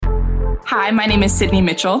Hi, my name is Sydney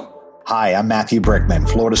Mitchell. Hi, I'm Matthew Brickman,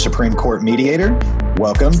 Florida Supreme Court mediator.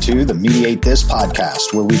 Welcome to the Mediate This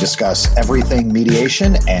podcast, where we discuss everything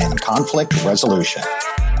mediation and conflict resolution.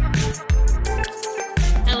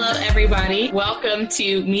 Hello, everybody. Welcome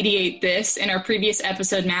to Mediate This. In our previous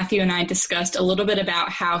episode, Matthew and I discussed a little bit about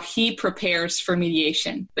how he prepares for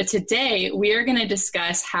mediation. But today, we are going to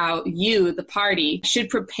discuss how you, the party, should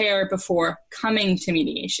prepare before coming to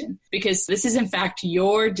mediation. Because this is, in fact,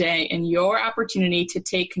 your day and your opportunity to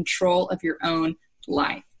take control of your own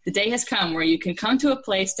life. The day has come where you can come to a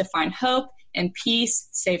place to find hope and peace,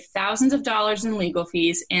 save thousands of dollars in legal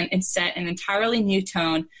fees, and set an entirely new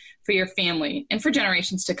tone for your family and for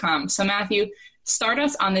generations to come. So Matthew, start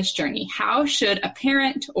us on this journey. How should a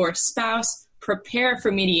parent or spouse prepare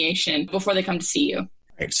for mediation before they come to see you? All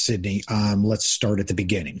right, Sydney, let's start at the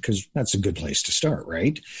beginning because that's a good place to start,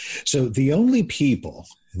 right? So the only people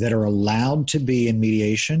that are allowed to be in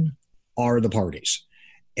mediation are the parties.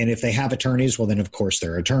 And if they have attorneys, well, then of course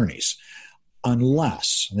they're attorneys.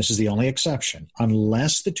 Unless, and this is the only exception,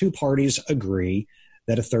 unless the two parties agree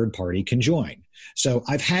that a third party can join. So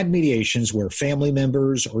I've had mediations where family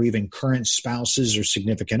members or even current spouses or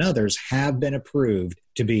significant others have been approved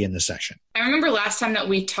to be in the session. I remember last time that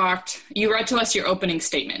we talked, you read to us your opening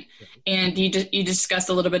statement, and you discussed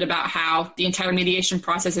a little bit about how the entire mediation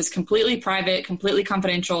process is completely private, completely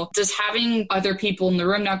confidential. Does having other people in the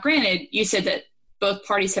room, now granted, you said that both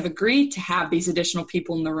parties have agreed to have these additional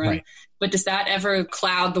people in the room, right, but does that ever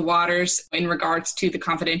cloud the waters in regards to the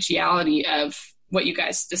confidentiality of what you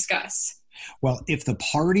guys discuss? Well, if the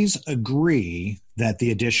parties agree that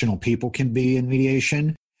the additional people can be in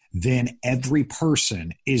mediation, then every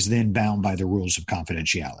person is then bound by the rules of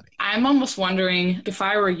confidentiality. I'm almost wondering, if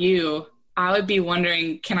I were you, I would be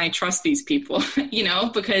wondering, can I trust these people?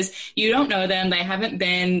 Because you don't know them. They haven't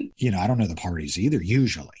been. I don't know the parties either,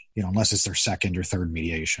 usually, unless it's their second or third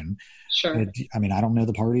mediation. Sure. I don't know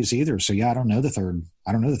the parties either. So I don't know the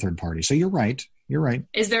third party. So you're right.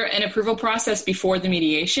 Is there an approval process before the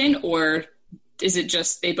mediation, or is it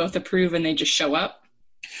just they both approve and they just show up?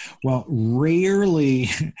 Well, rarely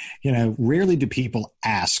do people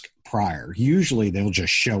ask prior. Usually they'll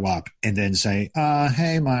just show up and then say,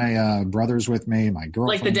 hey, my brother's with me, my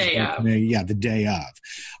girlfriend's like the day of. Me. Yeah, the day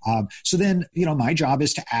of. So then, my job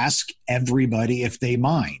is to ask everybody if they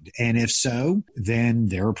mind. And if so, then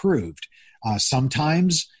they're approved.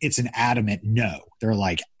 Sometimes it's an adamant no. They're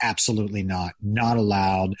like, absolutely not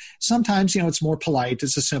allowed. Sometimes, it's more polite.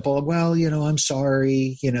 It's a simple, well, I'm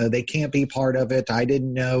sorry, they can't be part of it. I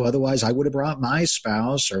didn't know. Otherwise, I would have brought my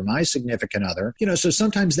spouse or my significant other. So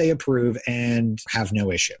sometimes they approve and have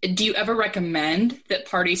no issue. Do you ever recommend that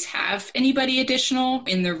parties have anybody additional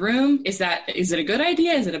in the room? Is it a good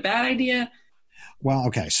idea? Is it a bad idea? Well,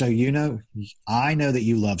 okay. So, I know that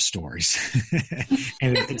you love stories.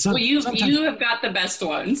 And well, you have got the best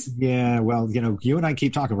ones. Yeah. Well, you and I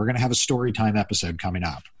keep talking. We're going to have a story time episode coming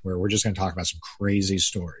up where we're just going to talk about some crazy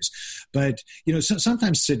stories. But,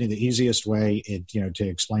 sometimes, Sydney, the easiest way, to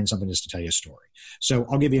explain something is to tell you a story. So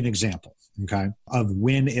I'll give you an example, okay, of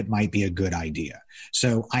when it might be a good idea.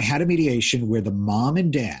 So I had a mediation where the mom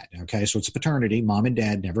and dad, okay, so it's a paternity, mom and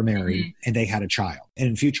dad never married, and they had a child. And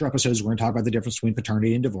in future episodes, we're going to talk about the difference between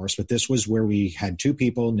paternity and divorce, but this was where we had two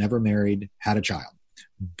people, never married, had a child.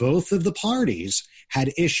 Both of the parties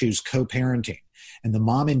had issues co-parenting, and the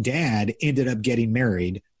mom and dad ended up getting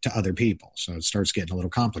married to other people. So it starts getting a little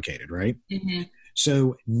complicated, right? Mm-hmm.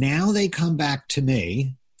 So now they come back to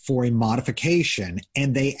me for a modification,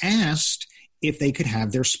 and they asked if they could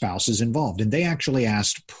have their spouses involved. And they actually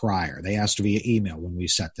asked prior. They asked via email when we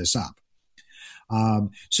set this up.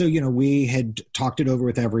 So we had talked it over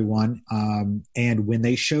with everyone. And when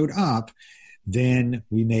they showed up, then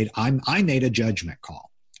I made a judgment call.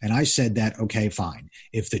 And I said that, okay, fine.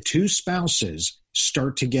 If the two spouses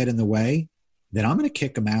start to get in the way, then I'm going to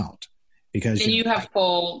kick them out. Because you have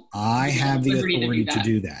full. I have the authority to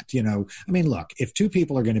do that. Look, if two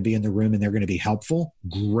people are going to be in the room and they're going to be helpful,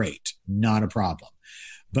 great, not a problem.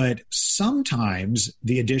 But sometimes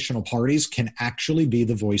the additional parties can actually be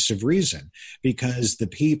the voice of reason because the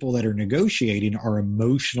people that are negotiating are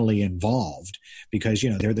emotionally involved because,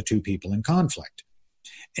 they're the two people in conflict.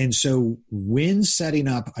 And so when setting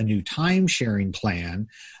up a new time-sharing plan,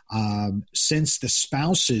 since the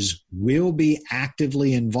spouses will be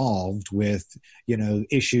actively involved with,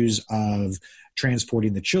 issues of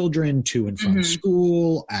transporting the children to and from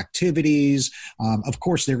school, activities. Of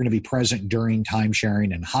course, they're going to be present during time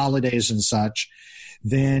sharing and holidays and such.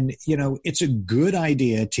 Then, it's a good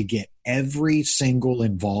idea to get every single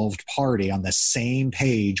involved party on the same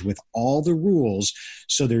page with all the rules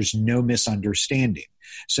so there's no misunderstanding.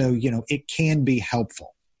 So, it can be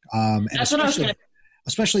helpful. And that's what I was going to.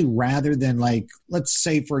 Especially rather than let's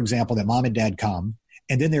say, for example, that mom and dad come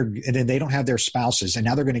and then they don't have their spouses and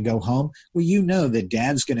now they're going to go home. Well, that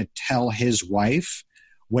dad's going to tell his wife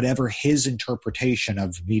whatever his interpretation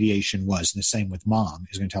of mediation was. And the same with mom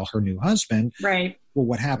is going to tell her new husband. Right. Well,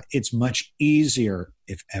 what happened? It's much easier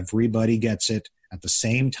if everybody gets it at the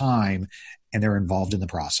same time and they're involved in the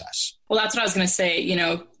process. Well, that's what I was going to say.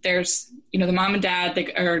 There's, the mom and dad,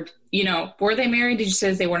 were they married? Did you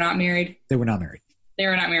say they were not married? They were not married. They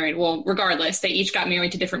were not married. Well, regardless, they each got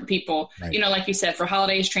married to different people. Right. Like you said, for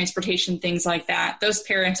holidays, transportation, things like that, those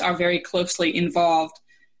parents are very closely involved,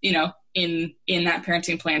 in that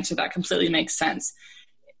parenting plan. So that completely makes sense.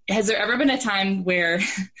 Has there ever been a time where,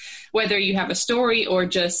 whether you have a story or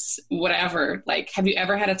just whatever, have you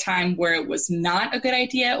ever had a time where it was not a good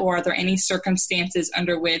idea, or are there any circumstances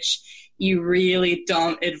under which you really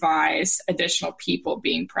don't advise additional people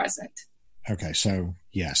being present? Okay, so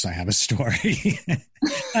yes, I have a story.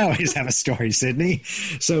 I always have a story, Sydney.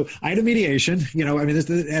 So I had a mediation.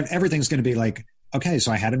 Everything's going to be okay,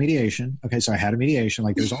 so I had a mediation. Okay, so I had a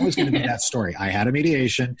mediation. There's always going to be that story. I had a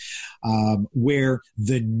mediation where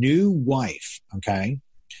the new wife, okay,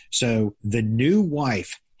 so the new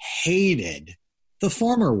wife hated the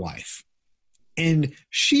former wife. And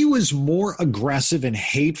she was more aggressive and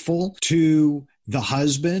hateful to the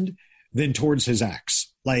husband than towards his ex.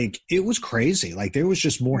 It was crazy. There was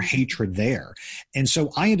just more hatred there. And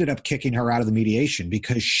so I ended up kicking her out of the mediation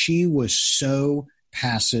because she was so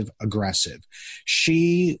passive aggressive.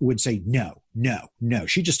 She would say, no.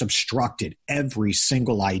 She just obstructed every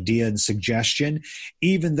single idea and suggestion,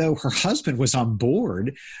 even though her husband was on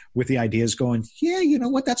board with the ideas going, yeah, you know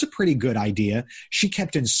what? That's a pretty good idea. She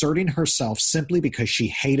kept inserting herself simply because she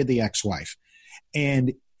hated the ex-wife.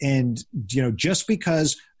 And just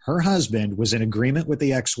because her husband was in agreement with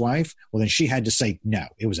the ex-wife, well, then she had to say, no,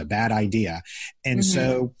 it was a bad idea. And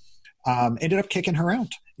so ended up kicking her out,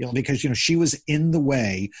 because, she was in the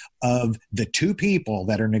way of the two people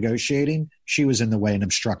that are negotiating. She was in the way and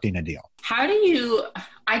obstructing a deal. How do you,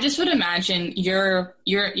 I just would imagine you're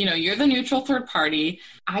the neutral third party.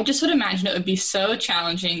 I just would imagine it would be so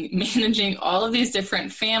challenging managing all of these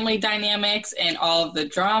different family dynamics and all of the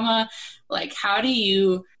drama. How do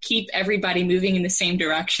you keep everybody moving in the same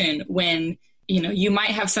direction when, you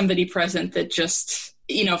might have somebody present that just,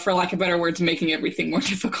 for lack of better words, making everything more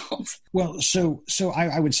difficult? Well, so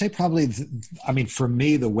I would say probably, for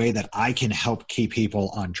me, the way that I can help keep people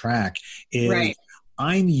on track is right.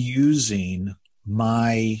 I'm using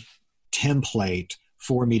my template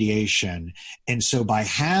for mediation. And so by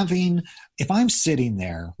if I'm sitting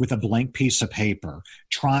there with a blank piece of paper,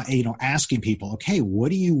 asking people, okay, what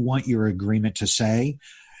do you want your agreement to say?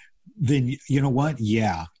 Then you know what?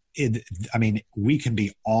 Yeah. We can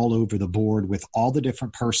be all over the board with all the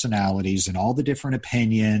different personalities and all the different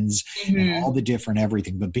opinions and all the different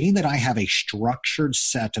everything. But being that I have a structured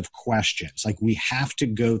set of questions, we have to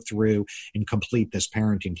go through and complete this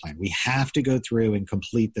parenting plan. We have to go through and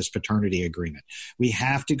complete this paternity agreement. We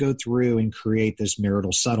have to go through and create this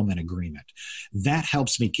marital settlement agreement. That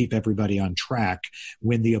helps me keep everybody on track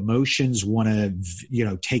when the emotions want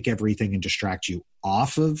to, take everything and distract you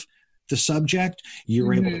off of the subject.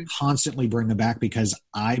 You're able to constantly bring them back because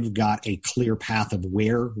I've got a clear path of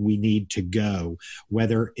where we need to go,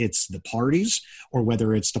 whether it's the parties or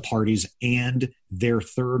whether it's the parties and their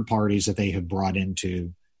third parties that they have brought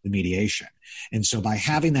into the mediation. And so by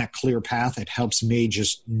having that clear path, it helps me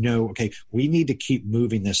just know, okay, we need to keep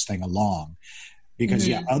moving this thing along. Because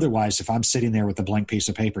otherwise, if I'm sitting there with a blank piece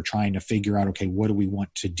of paper trying to figure out, okay, what do we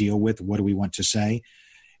want to deal with? What do we want to say?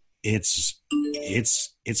 It's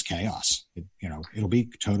chaos. It'll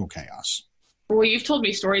be total chaos. Well, you've told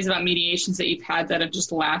me stories about mediations that you've had that have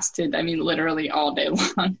just lasted, literally all day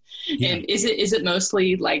long. Yeah. And is it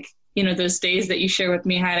mostly those days that you share with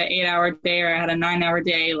me, I had an 8-hour day or I had a 9-hour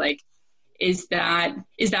day? Is that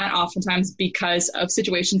oftentimes because of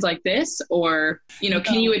situations like this, or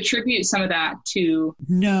can you attribute some of that to?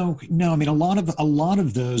 No. A lot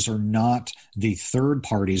of those are not the third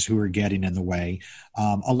parties who are getting in the way.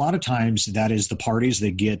 A lot of times that is the parties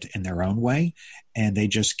that get in their own way and they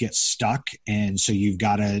just get stuck. And so you've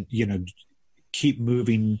got to keep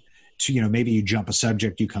moving to, maybe you jump a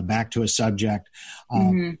subject, you come back to a subject.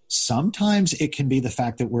 Sometimes it can be the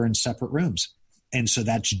fact that we're in separate rooms. And so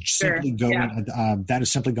that's simply that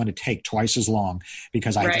is simply going to take twice as long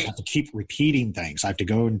because I just have to keep repeating things. I have to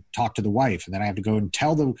go and talk to the wife, and then I have to go and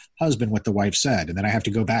tell the husband what the wife said. And then I have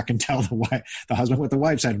to go back and tell the husband what the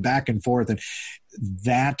wife said, back and forth. And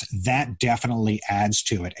that definitely adds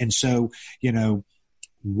to it. And so,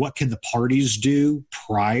 what can the parties do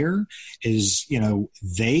prior is,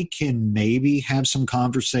 they can maybe have some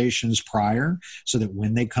conversations prior so that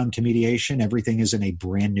when they come to mediation, everything is in a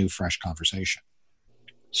brand new, fresh conversation.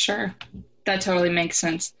 Sure. That totally makes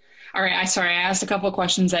sense. All right. I asked a couple of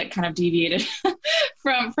questions that kind of deviated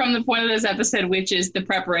from the point of this episode, which is the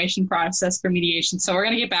preparation process for mediation. So we're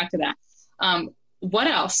going to get back to that. What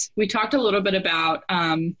else? We talked a little bit about,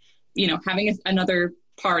 having another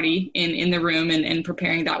party in the room and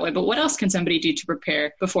preparing that way. But what else can somebody do to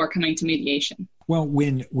prepare before coming to mediation? Well,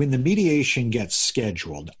 when the mediation gets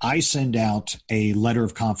scheduled, I send out a letter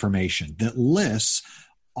of confirmation that lists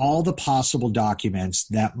all the possible documents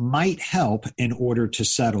that might help in order to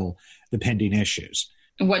settle the pending issues.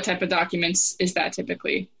 What type of documents is that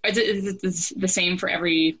typically? Is it the same for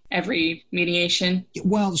every mediation?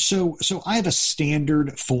 Well, so I have a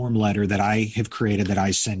standard form letter that I have created that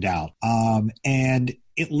I send out, and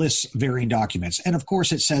it lists varying documents. And of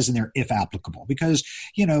course, it says in there, if applicable, because,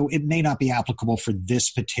 it may not be applicable for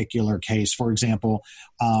this particular case. For example,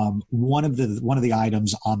 one of the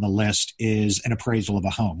items on the list is an appraisal of a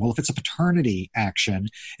home. Well, if it's a paternity action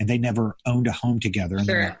and they never owned a home together and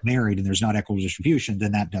they're not married and there's not equitable distribution,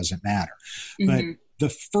 then that doesn't matter. Mm-hmm. But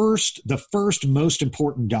the first most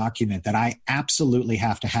important document that I absolutely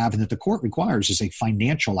have to have and that the court requires is a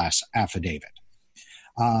financial affidavit.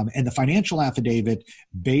 And the financial affidavit,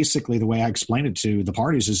 basically the way I explain it to the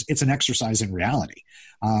parties is it's an exercise in reality.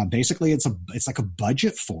 Basically, it's like a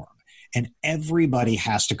budget form. And everybody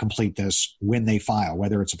has to complete this when they file,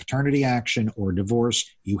 whether it's a paternity action or divorce,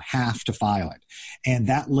 you have to file it. And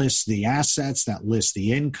that lists the assets, that lists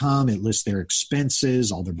the income, it lists their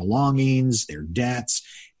expenses, all their belongings, their debts.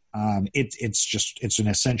 It's an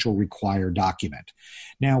essential required document.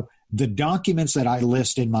 Now, the documents that I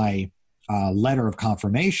list in my letter of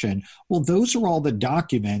confirmation, well, those are all the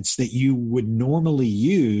documents that you would normally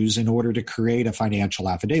use in order to create a financial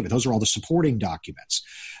affidavit. Those are all the supporting documents.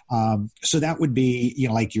 So that would be,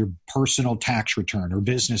 like your personal tax return or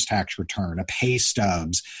business tax return, a pay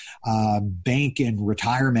stubs, bank and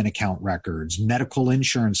retirement account records, medical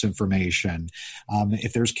insurance information.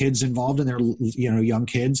 If there's kids involved and they're, young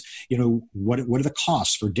kids, what are the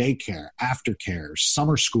costs for daycare, aftercare,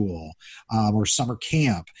 summer school, or summer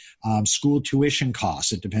camp, school tuition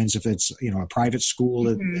costs. It depends if it's, a private school,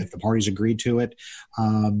 if the parties agreed to it.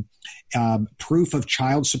 Proof of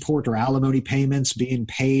child support or alimony payments being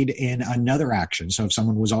paid in another action. So if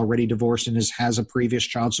someone was already divorced and has a previous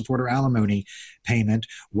child support or alimony payment,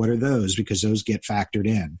 what are those? Because those get factored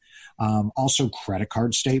in. Also credit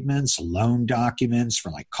card statements, loan documents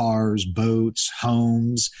for like cars, boats,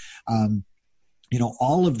 homes,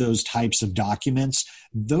 all of those types of documents,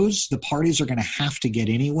 the parties are going to have to get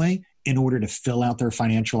anyway in order to fill out their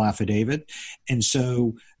financial affidavit. And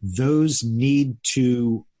so those need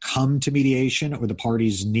to come to mediation, or the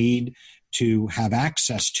parties need to have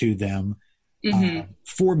access to them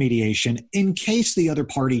for mediation in case the other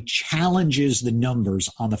party challenges the numbers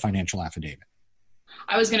on the financial affidavit.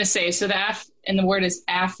 I was going to say, so and the word is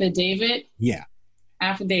affidavit? Yeah.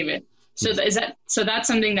 Affidavit. So that's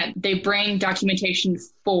something that they bring documentation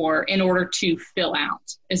for in order to fill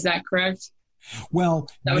out. Is that correct? Well,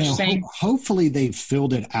 hopefully they've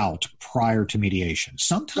filled it out prior to mediation.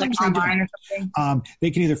 Sometimes like online or something?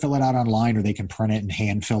 They can either fill it out online or they can print it and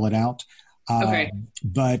hand fill it out. Okay.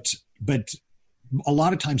 But a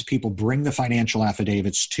lot of times people bring the financial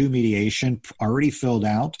affidavits to mediation already filled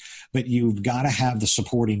out, but you've got to have the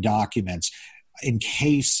supporting documents in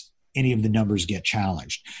case any of the numbers get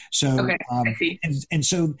challenged. So, and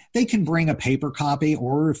so they can bring a paper copy,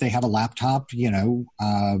 or if they have a laptop,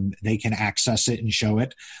 they can access it and show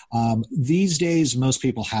it. These days, most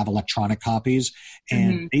people have electronic copies,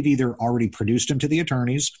 and they've either already produced them to the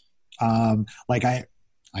attorneys. Like I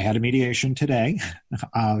had a mediation today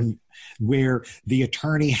where the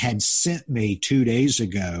attorney had sent me 2 days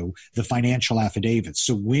ago the financial affidavits.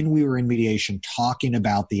 So when we were in mediation talking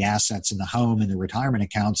about the assets in the home and the retirement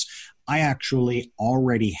accounts, I actually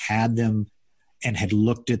already had them and had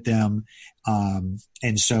looked at them.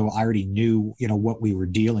 And so I already knew, what we were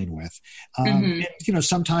dealing with. And,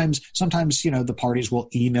 sometimes, the parties will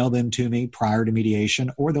email them to me prior to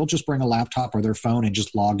mediation, or they'll just bring a laptop or their phone and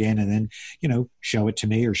just log in and then, show it to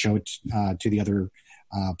me or show it to the other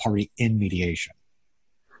party in mediation.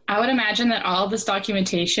 I would imagine that all of this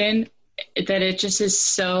documentation that it just is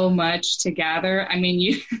so much to gather. I mean,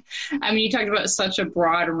 you talked about such a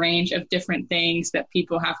broad range of different things that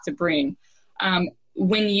people have to bring.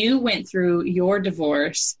 When you went through your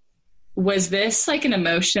divorce, was this like an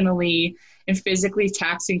emotionally and physically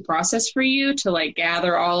taxing process for you to like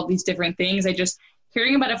gather all of these different things?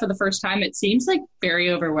 Hearing about it for the first time, it seems like very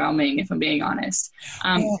overwhelming, if I'm being honest.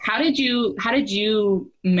 How did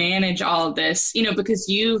you manage all of this? Because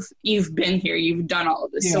you've been here, you've done all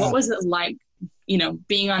of this. Yeah. So what was it like,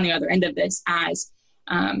 being on the other end of this as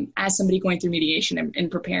somebody going through mediation and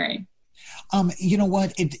preparing? You know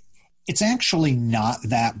what? It's actually not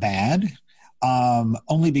that bad.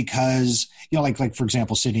 Only because, like for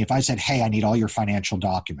example, Sydney, if I said, hey, I need all your financial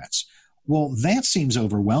documents. Well, that seems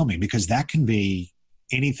overwhelming because that can be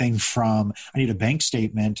anything from I need a bank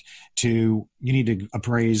statement to you need to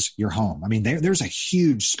appraise your home. I mean, there's a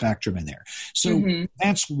huge spectrum in there. So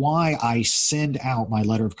that's why I send out my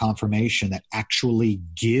letter of confirmation that actually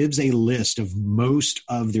gives a list of most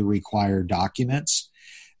of the required documents.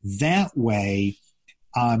 That way,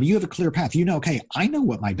 you have a clear path. Okay, I know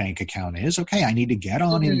what my bank account is. Okay, I need to get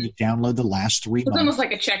on and download the last 3 months. It's almost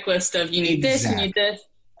like a checklist of you need this, you need this.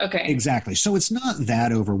 Okay. Exactly. So it's not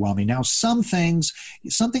that overwhelming. Now, some things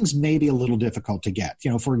may be a little difficult to get.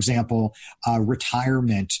 For example,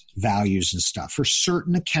 retirement values and stuff. For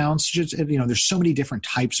certain accounts, there's so many different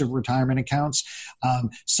types of retirement accounts.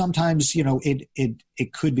 Sometimes,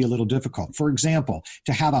 it could be a little difficult. For example,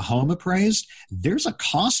 to have a home appraised, there's a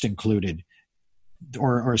cost included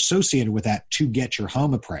or associated with that to get your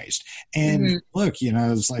home appraised. And look,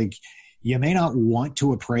 it's like, you may not want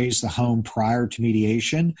to appraise the home prior to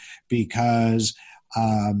mediation because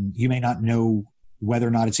you may not know whether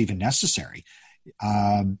or not it's even necessary.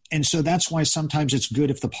 And so that's why sometimes it's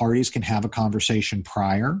good if the parties can have a conversation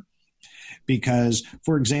prior. Because,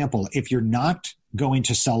 for example, if you're not going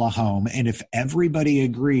to sell a home and if everybody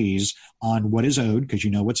agrees on what is owed, because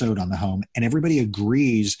you know what's owed on the home, and everybody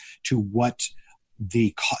agrees to what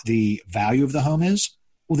the value of the home is,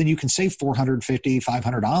 well, then you can save $450,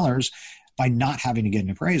 $500 by not having to get an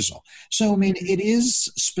appraisal. So, I mean, it is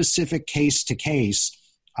specific case to case.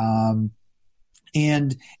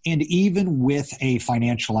 And even with a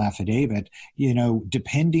financial affidavit,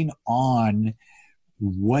 depending on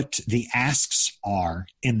what the asks are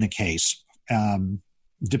in the case,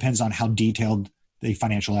 depends on how detailed the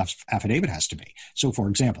financial affidavit has to be. So, for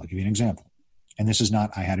example, I'll give you an example. And this is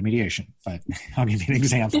not, I had a mediation, but I'll give you an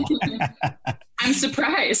example. I'm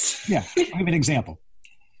surprised. Yeah, I'll give you an example.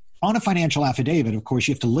 On a financial affidavit, of course,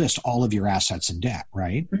 you have to list all of your assets and debt,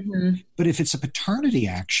 right? But if it's a paternity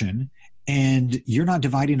action and you're not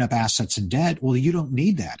dividing up assets and debt, well, you don't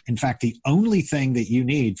need that. In fact, the only thing that you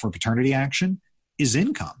need for paternity action is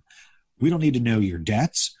income. We don't need to know your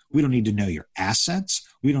debts. We don't need to know your assets.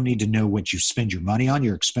 We don't need to know what you spend your money on,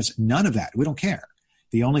 your expense. None of that. We don't care.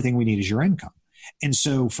 The only thing we need is your income. And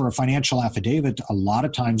so for a financial affidavit, a lot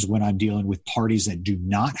of times when I'm dealing with parties that do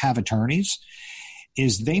not have attorneys,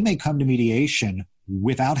 is they may come to mediation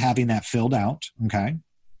without having that filled out, okay?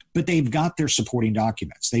 But they've got their supporting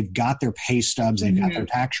documents. They've got their pay stubs. They've got their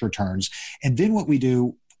tax returns. And then what we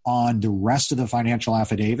do on the rest of the financial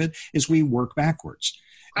affidavit is we work backwards.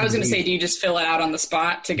 I was going to say, do you just fill it out on the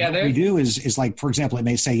spot together? What we do is like, for example, it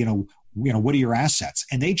may say, what are your assets?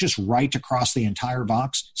 And they just write across the entire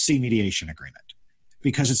box, see mediation agreement,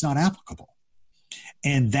 because it's not applicable.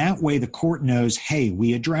 And that way the court knows, hey,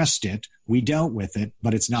 we addressed it, we dealt with it,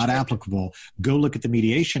 but it's not applicable. Go look at the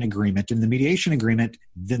mediation agreement. In the mediation agreement,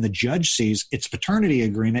 then the judge sees it's paternity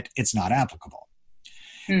agreement, it's not applicable.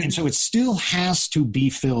 And so it still has to be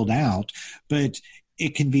filled out, but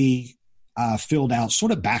it can be filled out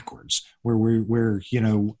sort of backwards, where we're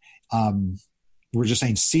just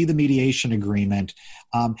saying, see the mediation agreement.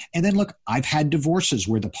 And then look, I've had divorces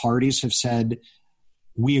where the parties have said,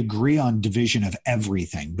 we agree on division of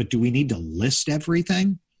everything, but do we need to list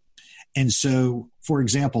everything? And so, for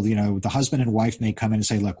example, the husband and wife may come in and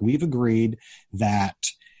say, look, we've agreed that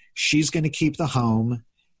she's going to keep the home.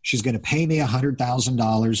 She's going to pay me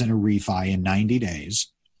 $100,000 in a refi in 90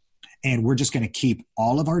 days. And we're just going to keep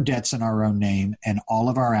all of our debts in our own name and all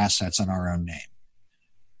of our assets in our own name.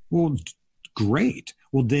 Well, great.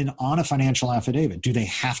 Well, then on a financial affidavit, do they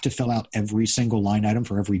have to fill out every single line item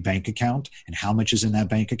for every bank account and how much is in that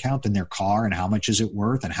bank account and their car and how much is it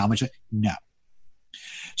worth and how much? No.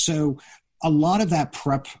 So a lot of that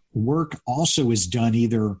prep work also is done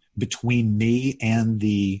either between me and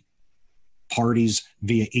the parties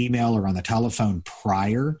via email or on the telephone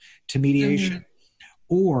prior to mediation.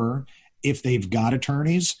 Or if they've got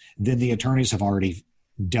attorneys, then the attorneys have already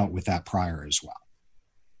dealt with that prior as well.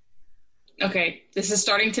 Okay, this is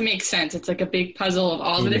starting to make sense. It's like a big puzzle of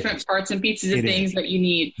all the different parts and pieces of things that you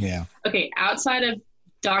need. Yeah. Okay, outside of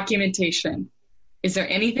documentation, is there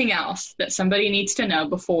anything else that somebody needs to know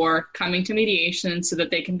before coming to mediation so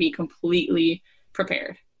that they can be completely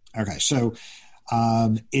prepared? Okay, so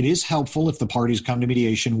it is helpful if the parties come to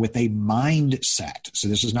mediation with a mindset. So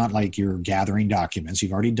this is not like you're gathering documents.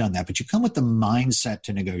 You've already done that, but you come with the mindset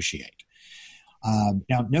to negotiate.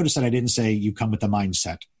 Now, notice that I didn't say you come with the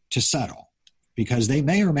mindset to settle, because they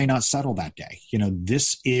may or may not settle that day.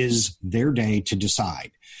 This is their day to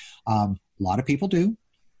decide. A lot of people do,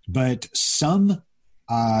 but some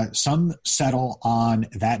settle on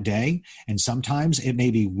that day, and sometimes it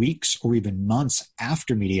may be weeks or even months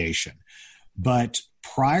after mediation, but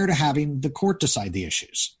prior to having the court decide the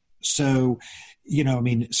issues. So,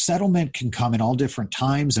 settlement can come in all different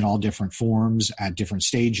times and all different forms at different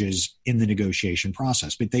stages in the negotiation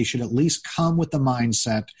process, but they should at least come with the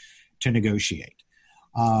mindset to negotiate.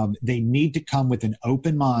 They need to come with an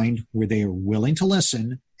open mind where they are willing to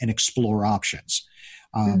listen and explore options.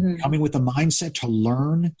 Coming with a mindset to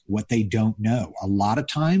learn what they don't know. A lot of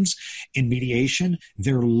times in mediation,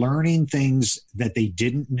 they're learning things that they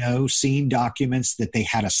didn't know, seeing documents that they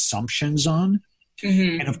had assumptions on.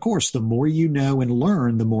 And of course, the more you know and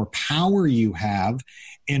learn, the more power you have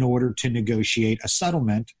in order to negotiate a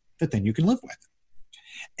settlement that then you can live with.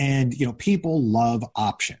 And, people love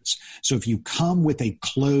options. So if you come with a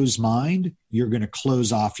closed mind, you're going to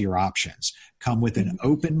close off your options. Come with an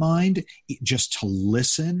open mind, just to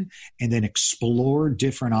listen and then explore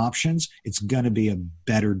different options. It's going to be a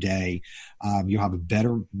better day. You'll have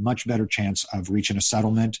a much better chance of reaching a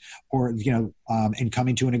settlement or, and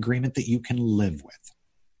coming to an agreement that you can live with.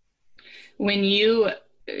 When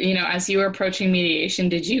as you were approaching mediation,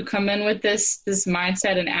 did you come in with this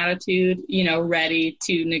mindset and attitude, ready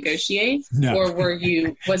to negotiate? No. Or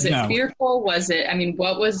was it fearful? Was it,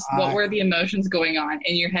 what were the emotions going on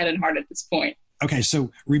in your head and heart at this point? Okay.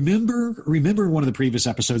 So remember one of the previous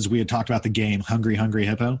episodes we had talked about the game Hungry, Hungry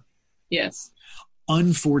Hippo? Yes.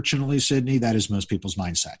 Unfortunately, Sydney, that is most people's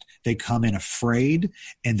mindset. They come in afraid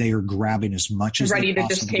and they are grabbing as much as ready they to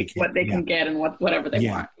just take what they can get and whatever they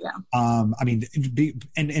want. Yeah.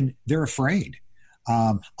 And they're afraid.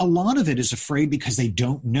 A lot of it is afraid because they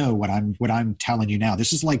don't know what I'm telling you now.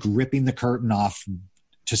 This is like ripping the curtain off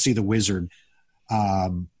to see the wizard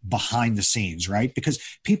behind the scenes, right? Because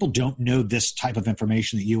people don't know this type of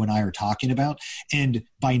information that you and I are talking about. And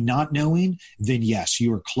by not knowing, then yes,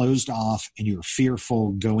 you are closed off and you're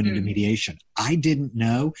fearful going into mediation. I didn't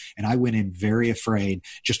know, and I went in very afraid,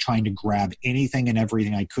 just trying to grab anything and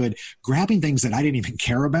everything I could, grabbing things that I didn't even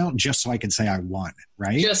care about just so I could say I won,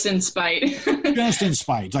 right? Just in spite. Just in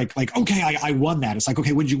spite. Like, okay, I won that. It's like,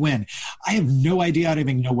 okay, what did you win? I have no idea. I don't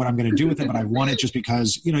even know what I'm going to do with it, but I won it just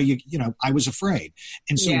because, I was afraid.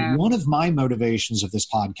 And so one of my motivations of this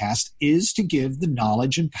podcast is to give the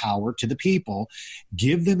knowledge and power to the people,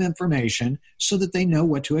 give them information so that they know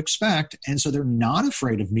what to expect. And so they're not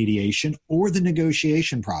afraid of mediation or the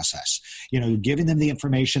negotiation process, giving them the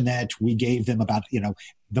information that we gave them about,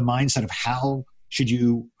 the mindset of how should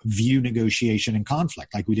you view negotiation and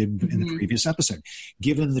conflict, like we did in the previous episode.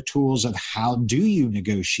 Give them the tools of how do you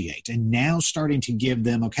negotiate, and now starting to give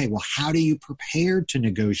them, okay, well, how do you prepare to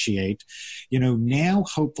negotiate? Now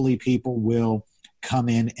hopefully people will come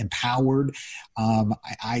in empowered. I'm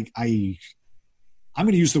going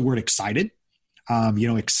to use the word excited.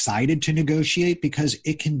 Excited to negotiate, because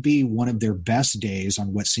it can be one of their best days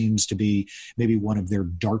on what seems to be maybe one of their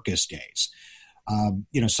darkest days.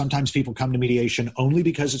 Sometimes people come to mediation only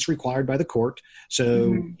because it's required by the court.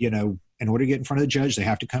 So, in order to get in front of the judge, they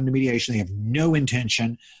have to come to mediation. They have no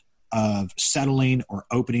intention of settling or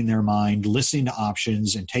opening their mind, listening to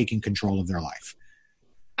options, and taking control of their life.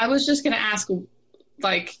 I was just going to ask,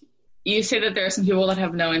 you say that there are some people that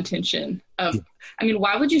have no intention of,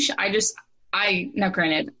 why would you, now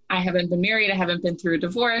granted, I haven't been married. I haven't been through a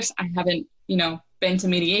divorce. I haven't, been to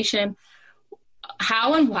mediation.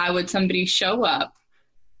 How and why would somebody show up,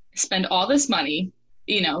 spend all this money,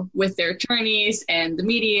 with their attorneys and the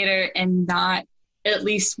mediator, and not at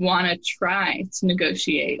least want to try to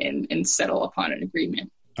negotiate and settle upon an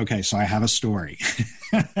agreement? Okay, so I have a story.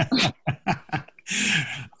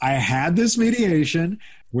 I had this mediation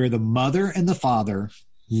where the mother and the father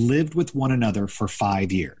lived with one another for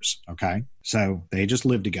 5 years. Okay. So they just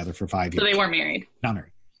lived together for 5 years. So they weren't married? Not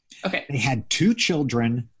married. Okay. They had 2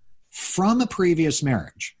 children from a previous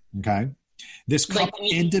marriage. Okay. This couple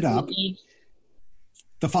ended up,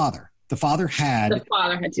 the father The father had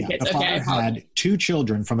two kids. The father had 2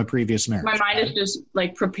 children from a previous marriage. My mind is just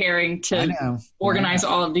like preparing to organize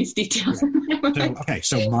all of these details. Yeah.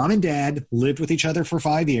 So mom and dad lived with each other for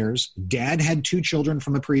 5 years. Dad had 2 children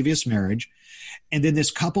from a previous marriage. And then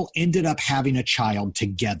this couple ended up having a child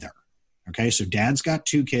together. Okay, so dad's got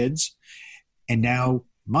 2 kids. And now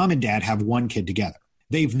mom and dad have 1 kid together.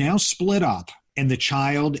 They've now split up and the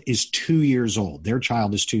child is 2 years old. Their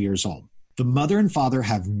child is 2 years old. The mother and father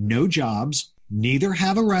have no jobs, neither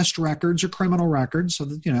have arrest records or criminal records. So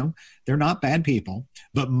that, they're not bad people.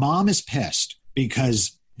 But mom is pissed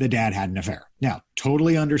because the dad had an affair. Now,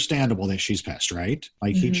 totally understandable that she's pissed, right?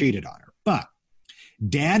 Like he cheated on her. But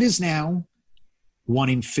dad is now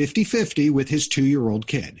wanting 50-50 with his 2-year-old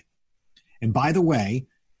kid. And by the way,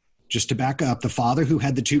 just to back up, the father who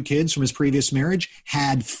had the 2 kids from his previous marriage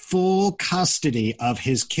had full custody of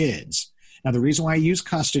his kids. Now, the reason why I use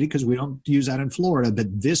custody, because we don't use that in Florida,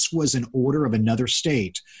 but this was an order of another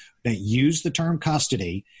state that used the term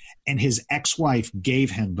custody, and his ex-wife gave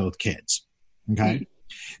him both kids. Okay?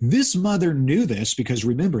 This mother knew this because,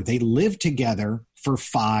 remember, they lived together for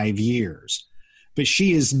 5 years. But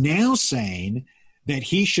she is now saying that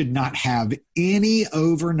he should not have any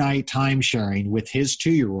overnight time sharing with his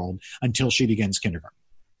 2-year-old until she begins kindergarten.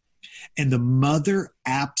 And the mother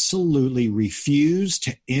absolutely refused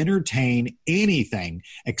to entertain anything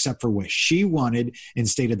except for what she wanted, and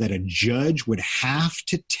stated that a judge would have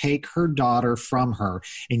to take her daughter from her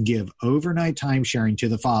and give overnight time sharing to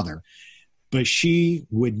the father. But she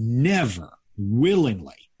would never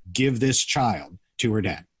willingly give this child to her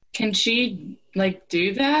dad. Can she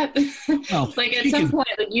do that? Well, at some point,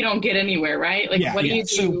 you don't get anywhere, right? What do you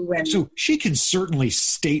do when... So she can certainly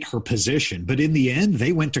state her position, but in the end,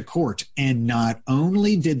 they went to court. And not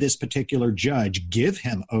only did this particular judge give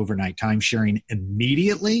him overnight time sharing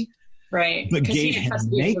immediately, right, but gave him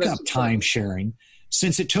makeup time sharing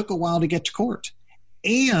since it took a while to get to court.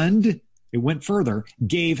 And it went further,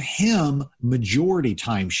 gave him majority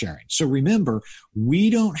time sharing. So remember, we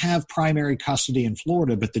don't have primary custody in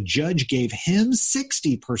Florida, but the judge gave him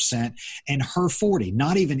 60% and her 40%,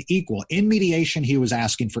 not even equal. In mediation, he was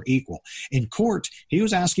asking for equal. In court, he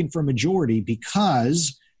was asking for majority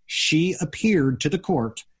because she appeared to the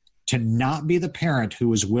court to not be the parent who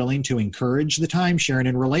was willing to encourage the time sharing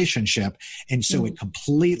in relationship. And so it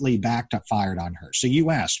completely backfired on her. So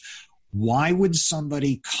you asked, why would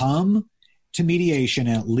somebody come to mediation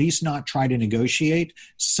and at least not try to negotiate?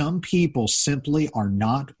 Some people simply are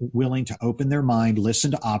not willing to open their mind,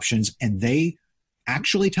 listen to options, and they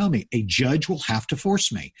actually tell me a judge will have to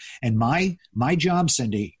force me. And my job,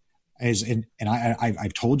 Cindy, is, and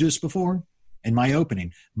I've told you this before in my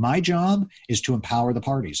opening, my job is to empower the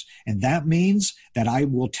parties. And that means that I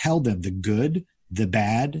will tell them the good, the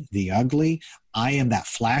bad, the ugly. I am that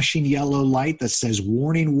flashing yellow light that says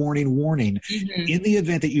warning, warning, warning. In the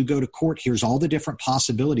event that you go to court, here's all the different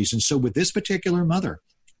possibilities. And so with this particular mother,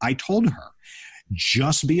 I told her,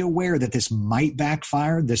 just be aware that this might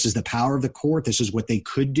backfire. This is the power of the court. This is what they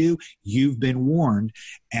could do. You've been warned.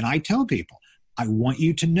 And I tell people, I want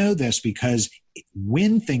you to know this, because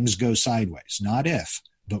when things go sideways, not if,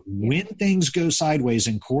 but when things go sideways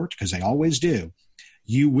in court, because they always do,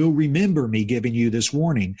 you will remember me giving you this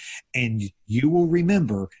warning, and you will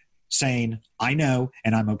remember saying, I know,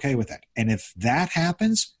 and I'm okay with it. And if that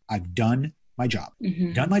happens, I've done my job.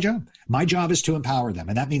 Done my job. My job is to empower them.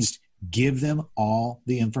 And that means give them all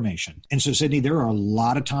the information. And so, Sydney, there are a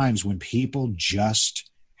lot of times when people just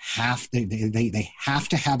they have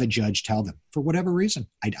to have a judge tell them for whatever reason.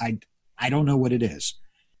 I don't know what it is.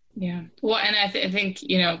 Yeah. Well, and I think,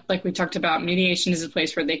 like we talked about, mediation is a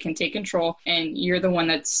place where they can take control, and you're the one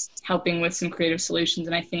that's helping with some creative solutions.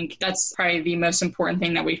 And I think that's probably the most important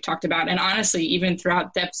thing that we've talked about. And honestly, even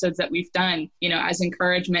throughout the episodes that we've done, as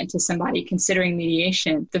encouragement to somebody considering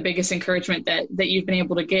mediation, the biggest encouragement that you've been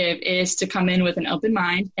able to give is to come in with an open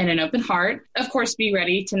mind and an open heart. Of course, be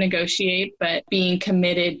ready to negotiate, but being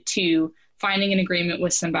committed to finding an agreement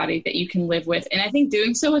with somebody that you can live with. And I think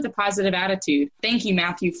doing so with a positive attitude. Thank you,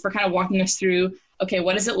 Matthew, for kind of walking us through, okay,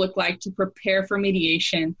 what does it look like to prepare for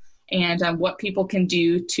mediation, and what people can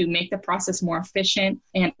do to make the process more efficient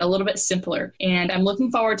and a little bit simpler. And I'm looking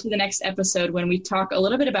forward to the next episode when we talk a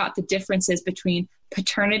little bit about the differences between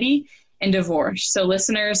paternity and divorce. So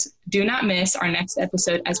listeners, do not miss our next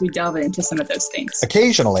episode as we delve into some of those things.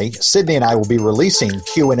 Occasionally, Sydney and I will be releasing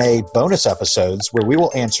Q&A bonus episodes where we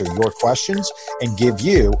will answer your questions and give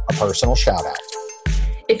you a personal shout out.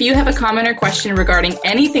 If you have a comment or question regarding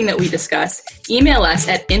anything that we discuss, email us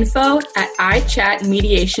at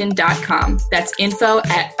info@ichatmediation.com. That's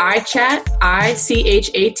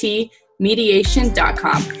info@ichat,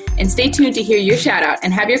 mediation.com. and stay tuned to hear your shout out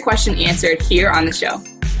and have your question answered here on the show.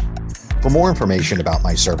 For more information about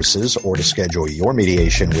my services or to schedule your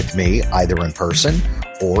mediation with me, either in person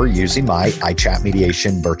or using my iChat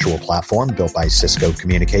mediation virtual platform built by Cisco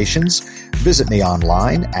Communications, visit me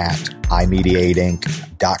online at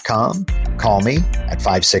imediateinc.com. Call me at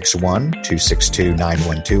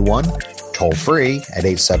 561-262-9121, toll free at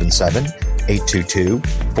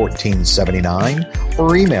 877-822-1479,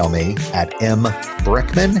 or email me at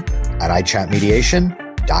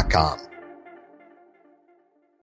mbrickman@ichatmediation.com.